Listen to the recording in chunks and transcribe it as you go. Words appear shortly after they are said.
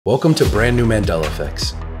Welcome to brand new Mandela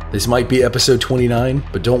Effects. This might be episode 29,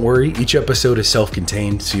 but don't worry, each episode is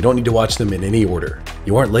self-contained, so you don't need to watch them in any order.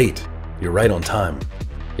 You aren't late, you're right on time.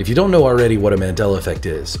 If you don't know already what a Mandela Effect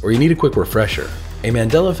is, or you need a quick refresher, a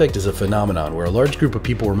Mandela Effect is a phenomenon where a large group of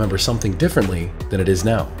people remember something differently than it is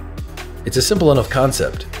now. It's a simple enough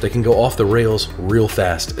concept that can go off the rails real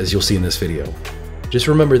fast, as you'll see in this video. Just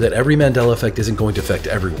remember that every Mandela Effect isn't going to affect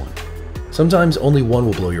everyone. Sometimes only one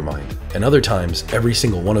will blow your mind, and other times every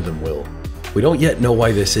single one of them will. We don't yet know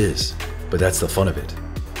why this is, but that's the fun of it.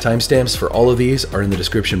 Timestamps for all of these are in the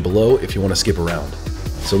description below if you want to skip around.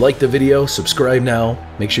 So like the video, subscribe now,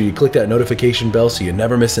 make sure you click that notification bell so you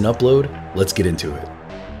never miss an upload. Let's get into it.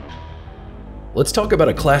 Let's talk about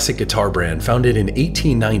a classic guitar brand founded in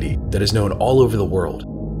 1890 that is known all over the world.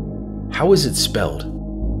 How is it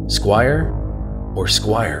spelled? Squire or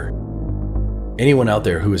Squire? Anyone out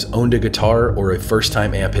there who has owned a guitar or a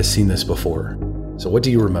first-time amp has seen this before. So what do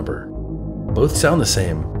you remember? Both sound the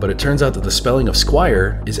same, but it turns out that the spelling of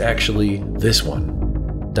Squire is actually this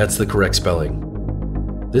one. That's the correct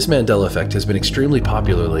spelling. This Mandela Effect has been extremely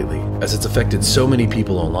popular lately, as it's affected so many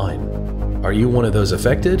people online. Are you one of those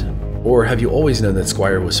affected? Or have you always known that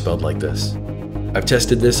Squire was spelled like this? I've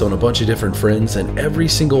tested this on a bunch of different friends, and every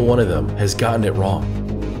single one of them has gotten it wrong,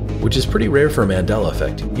 which is pretty rare for a Mandela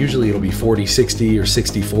Effect. Usually it'll be 40-60 or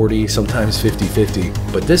 60-40, sometimes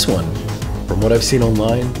 50-50. But this one, from what I've seen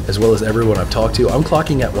online, as well as everyone I've talked to, I'm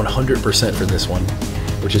clocking at 100% for this one,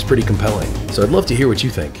 which is pretty compelling. So I'd love to hear what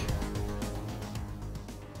you think.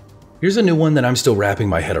 Here's a new one that I'm still wrapping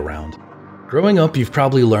my head around. Growing up, you've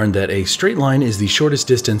probably learned that a straight line is the shortest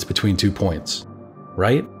distance between 2 points,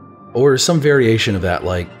 right? Or some variation of that,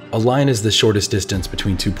 like a line is the shortest distance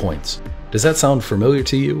between 2 points. Does that sound familiar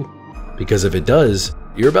to you? Because if it does,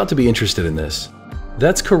 you're about to be interested in this.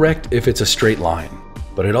 That's correct if it's a straight line,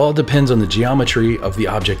 but it all depends on the geometry of the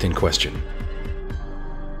object in question.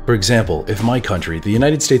 For example, if my country, the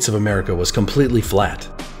United States of America, was completely flat,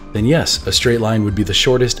 then yes, a straight line would be the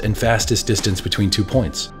shortest and fastest distance between 2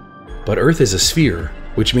 points. But Earth is a sphere,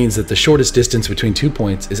 which means that the shortest distance between 2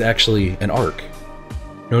 points is actually an arc,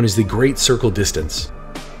 known as the Great Circle Distance.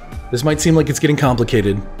 This might seem like it's getting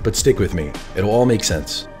complicated, but stick with me, it'll all make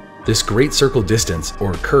sense. This Great Circle Distance,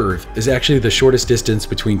 or curve, is actually the shortest distance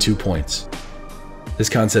between 2 points. This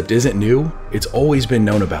concept isn't new, it's always been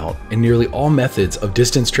known about, and nearly all methods of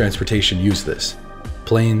distance transportation use this.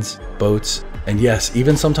 Planes, boats, and yes,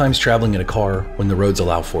 even sometimes traveling in a car when the roads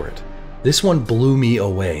allow for it. This one blew me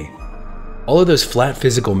away. All of those flat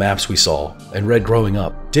physical maps we saw and read growing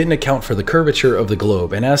up didn't account for the curvature of the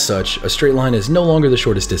globe, and as such, a straight line is no longer the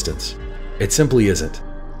shortest distance. It simply isn't.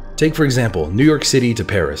 Take for example, New York City to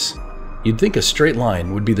Paris. You'd think a straight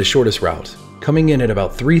line would be the shortest route, coming in at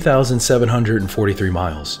about 3,743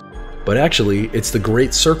 miles. But actually, it's the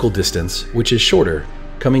Great Circle Distance, which is shorter,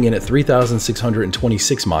 coming in at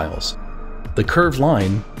 3,626 miles. The curved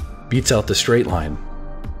line beats out the straight line.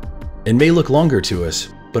 It may look longer to us,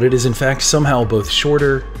 but it is in fact somehow both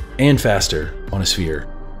shorter and faster on a sphere.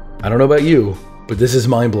 I don't know about you, but this is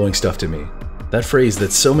mind-blowing stuff to me. That phrase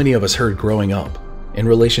that so many of us heard growing up in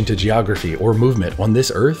relation to geography or movement on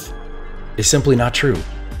this Earth is simply not true.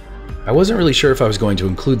 I wasn't really sure if I was going to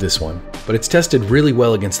include this one, but it's tested really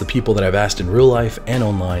well against the people that I've asked in real life and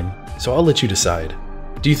online, so I'll let you decide.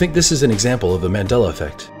 Do you think this is an example of the Mandela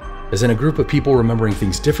Effect, as in a group of people remembering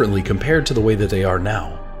things differently compared to the way that they are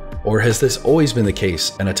now? Or has this always been the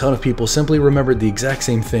case and a ton of people simply remembered the exact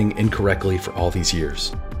same thing incorrectly for all these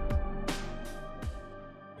years?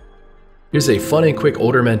 Here's a fun and quick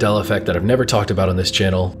older Mandela Effect that I've never talked about on this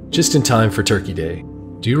channel, just in time for Turkey Day.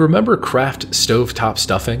 Do you remember Kraft stovetop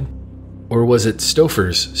stuffing? Or was it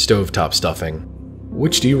Stouffer's stovetop stuffing?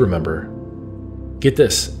 Which do you remember? Get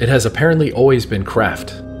this, it has apparently always been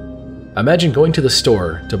Kraft. Imagine going to the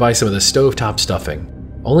store to buy some of the stovetop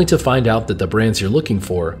stuffing, only to find out that the brands you're looking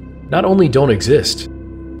for not only don't exist,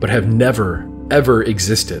 but have never, ever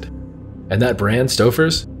existed. And that brand,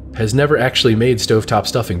 Stouffer's, has never actually made stovetop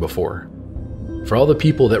stuffing before. For all the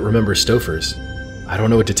people that remember Stouffer's, I don't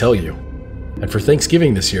know what to tell you. And for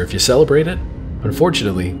Thanksgiving this year, if you celebrate it,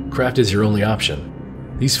 unfortunately, Kraft is your only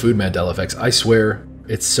option. These food Mandela Effects, I swear,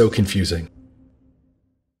 it's so confusing.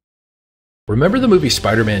 Remember the movie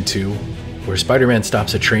Spider-Man 2, where Spider-Man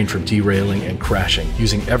stops a train from derailing and crashing,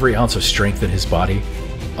 using every ounce of strength in his body?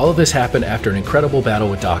 All of this happened after an incredible battle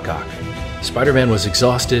with Doc Ock. Spider-Man was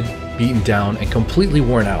exhausted, beaten down, and completely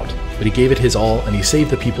worn out, but he gave it his all and he saved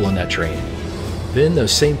the people on that train. Then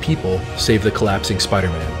those same people saved the collapsing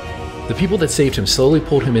Spider-Man. The people that saved him slowly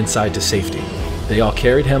pulled him inside to safety. They all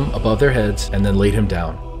carried him above their heads and then laid him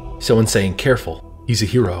down. Someone saying, "Careful, he's a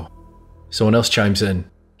hero." Someone else chimes in,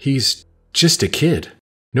 He's just a kid,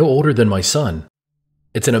 no older than my son.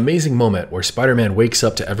 It's an amazing moment where Spider-Man wakes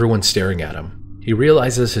up to everyone staring at him. He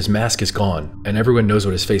realizes his mask is gone, and everyone knows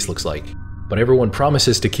what his face looks like, but everyone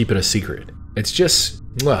promises to keep it a secret. It's just,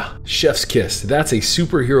 chef's kiss. That's a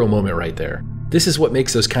superhero moment right there. This is what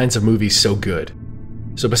makes those kinds of movies so good.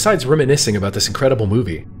 So besides reminiscing about this incredible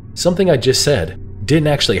movie, something I just said didn't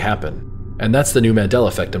actually happen, and that's the new Mandela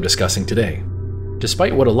effect I'm discussing today.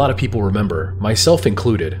 Despite what a lot of people remember, myself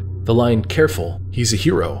included, the line, "Careful, he's a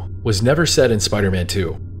hero," was never said in Spider-Man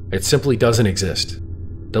 2. It simply doesn't exist.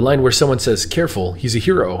 The line where someone says, "Careful, he's a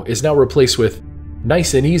hero," is now replaced with,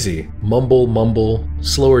 "Nice and easy, mumble, mumble,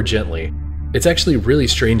 slower, gently." It's actually really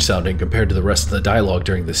strange sounding compared to the rest of the dialogue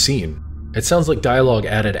during the scene. It sounds like dialogue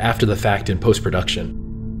added after the fact in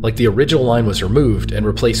post-production. Like the original line was removed and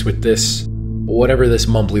replaced with this, whatever this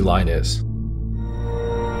mumbly line is.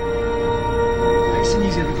 Nice and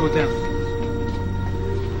easy to go down.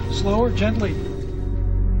 Slower, gently.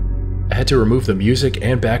 I had to remove the music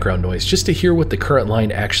and background noise just to hear what the current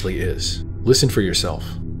line actually is. Listen for yourself.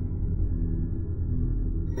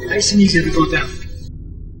 Nice and easy to go down.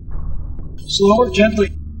 Slower,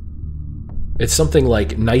 gently. It's something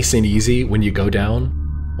like nice and easy when you go down,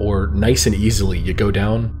 or nice and easily you go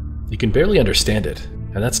down. You can barely understand it,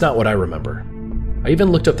 and that's not what I remember. I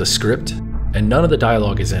even looked up the script, and none of the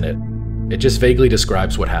dialogue is in it. It just vaguely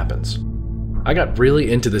describes what happens. I got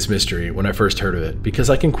really into this mystery when I first heard of it because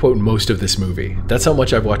I can quote most of this movie. That's how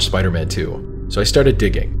much I've watched Spider-Man 2. So I started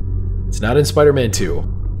digging. It's not in Spider-Man 2.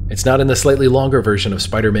 It's not in the slightly longer version of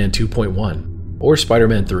Spider-Man 2.1 or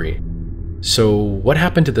Spider-Man 3. So what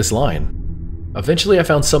happened to this line? Eventually I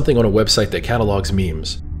found something on a website that catalogs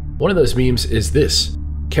memes. One of those memes is this: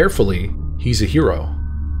 "Carefully, he's a hero."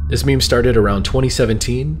 This meme started around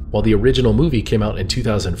 2017 while the original movie came out in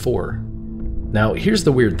 2004. Now, here's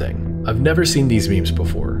the weird thing. I've never seen these memes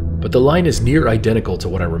before, but the line is near identical to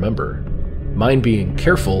what I remember. Mine being,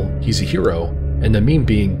 "Careful, he's a hero," and the meme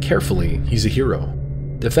being, "Carefully, he's a hero."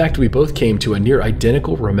 The fact we both came to a near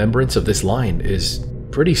identical remembrance of this line is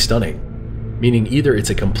pretty stunning, meaning either it's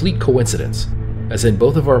a complete coincidence, as in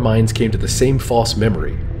both of our minds came to the same false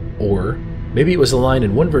memory, or maybe it was a line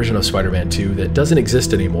in one version of Spider-Man 2 that doesn't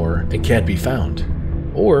exist anymore and can't be found,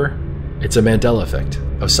 or it's a Mandela effect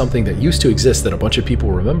of something that used to exist that a bunch of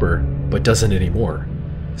people remember, but doesn't anymore.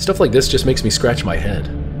 Stuff like this just makes me scratch my head.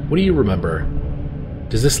 What do you remember?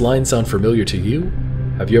 Does this line sound familiar to you?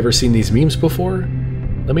 Have you ever seen these memes before?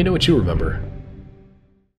 Let me know what you remember.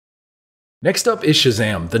 Next up is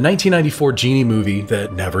Shazaam, the 1994 genie movie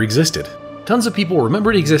that never existed. Tons of people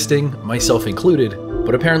remember it existing, myself included,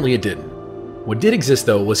 but apparently it didn't. What did exist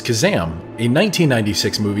though was Kazam, a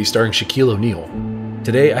 1996 movie starring Shaquille O'Neal.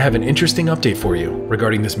 Today I have an interesting update for you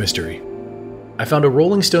regarding this mystery. I found a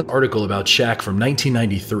Rolling Stone article about Shaq from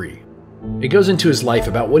 1993. It goes into his life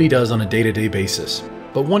about what he does on a day-to-day basis,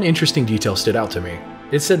 but one interesting detail stood out to me.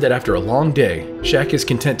 It said that after a long day, Shaq is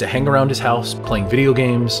content to hang around his house, playing video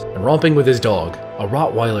games, and romping with his dog, a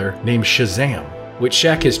Rottweiler named Shazaam, which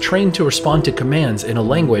Shaq has trained to respond to commands in a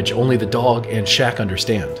language only the dog and Shaq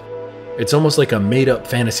understand. It's almost like a made-up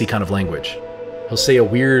fantasy kind of language. He'll say a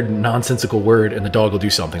weird, nonsensical word and the dog will do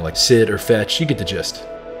something like sit or fetch, you get the gist.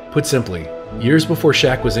 Put simply, years before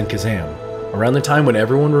Shaq was in Kazam, around the time when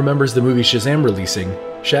everyone remembers the movie Shazaam releasing,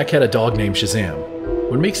 Shaq had a dog named Shazaam.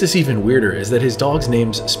 What makes this even weirder is that his dog's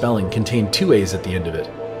name's spelling contained 2 A's at the end of it,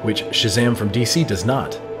 which Shazam from DC does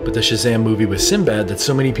not, but the Shazam movie with Sinbad that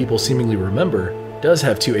so many people seemingly remember does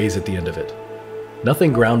have 2 A's at the end of it.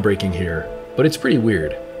 Nothing groundbreaking here, but it's pretty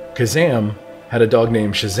weird. Kazam had a dog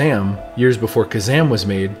named Shazam years before Kazam was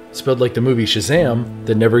made, spelled like the movie Shazam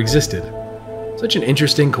that never existed. Such an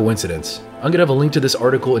interesting coincidence. I'm gonna have a link to this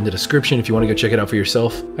article in the description if you want to go check it out for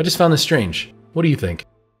yourself. I just found this strange. What do you think?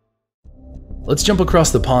 Let's jump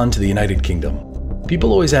across the pond to the United Kingdom.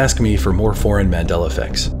 People always ask me for more foreign Mandela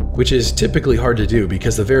effects, which is typically hard to do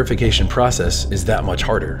because the verification process is that much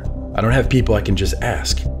harder. I don't have people I can just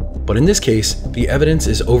ask. But in this case, the evidence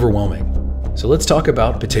is overwhelming. So let's talk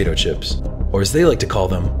about potato chips, or as they like to call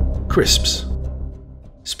them, crisps.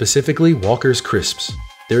 Specifically, Walker's Crisps.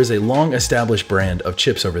 There is a long-established brand of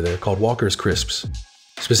chips over there called Walker's Crisps.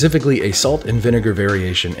 Specifically, a salt and vinegar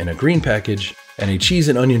variation in a green package and a cheese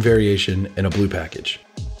and onion variation in a blue package.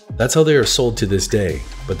 That's how they are sold to this day,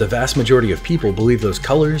 but the vast majority of people believe those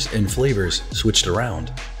colors and flavors switched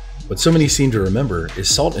around. What so many seem to remember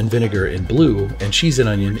is salt and vinegar in blue and cheese and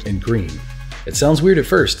onion in green. It sounds weird at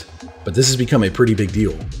first, but this has become a pretty big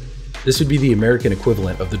deal. This would be the American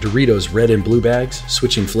equivalent of the Doritos red and blue bags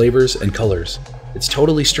switching flavors and colors. It's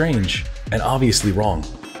totally strange and obviously wrong.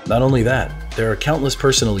 Not only that, there are countless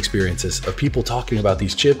personal experiences of people talking about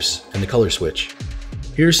these chips and the color switch.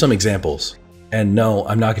 Here's some examples. And no,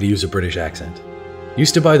 I'm not going to use a British accent.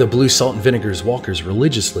 Used to buy the blue salt and vinegar's Walkers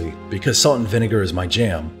religiously because salt and vinegar is my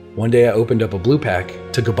jam. One day I opened up a blue pack,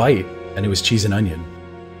 took a bite, and it was cheese and onion.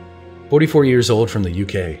 44 years old from the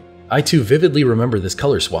UK. I too vividly remember this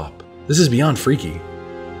color swap. This is beyond freaky.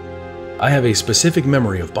 I have a specific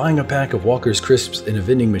memory of buying a pack of Walker's crisps in a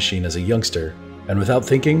vending machine as a youngster, and without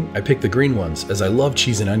thinking, I picked the green ones as I love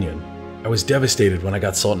cheese and onion. I was devastated when I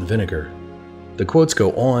got salt and vinegar. The quotes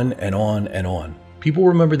go on and on and on. People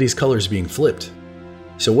remember these colors being flipped.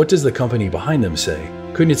 So what does the company behind them say?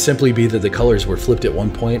 Couldn't it simply be that the colors were flipped at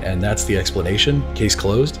one point and that's the explanation? Case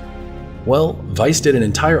closed? Well, Vice did an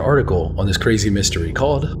entire article on this crazy mystery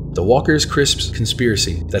called The Walker's Crisps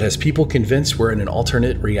Conspiracy that has people convinced we're in an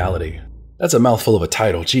alternate reality. That's a mouthful of a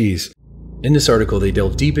title, geez. In this article, they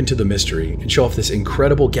delve deep into the mystery and show off this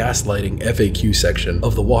incredible gaslighting FAQ section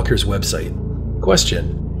of the Walker's website.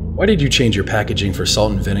 Question: why did you change your packaging for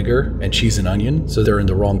salt and vinegar and cheese and onion so they're in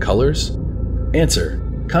the wrong colors? Answer: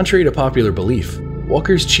 contrary to popular belief,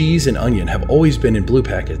 Walker's cheese and onion have always been in blue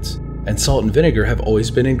packets, and salt and vinegar have always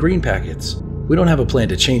been in green packets. We don't have a plan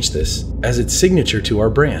to change this, as it's signature to our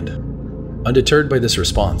brand. Undeterred by this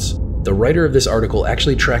response, the writer of this article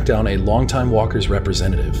actually tracked down a longtime Walker's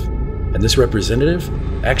representative. And this representative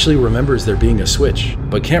actually remembers there being a switch,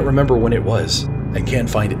 but can't remember when it was, and can't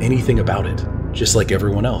find anything about it, just like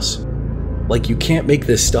everyone else. Like, you can't make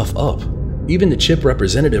this stuff up. Even the chip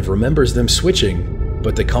representative remembers them switching,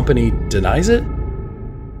 but the company denies it?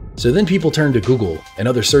 So then people turn to Google and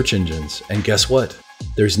other search engines, and guess what?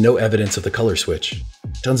 There's no evidence of the color switch.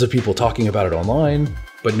 Tons of people talking about it online,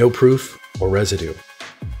 but no proof or residue.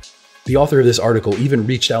 The author of this article even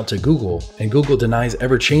reached out to Google, and Google denies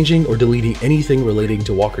ever changing or deleting anything relating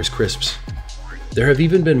to Walker's crisps. There have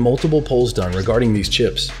even been multiple polls done regarding these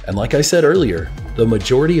chips, and like I said earlier, the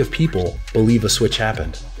majority of people believe a switch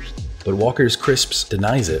happened. But Walker's Crisps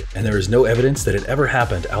denies it, and there is no evidence that it ever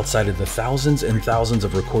happened outside of the thousands and thousands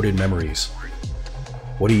of recorded memories.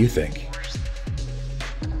 What do you think?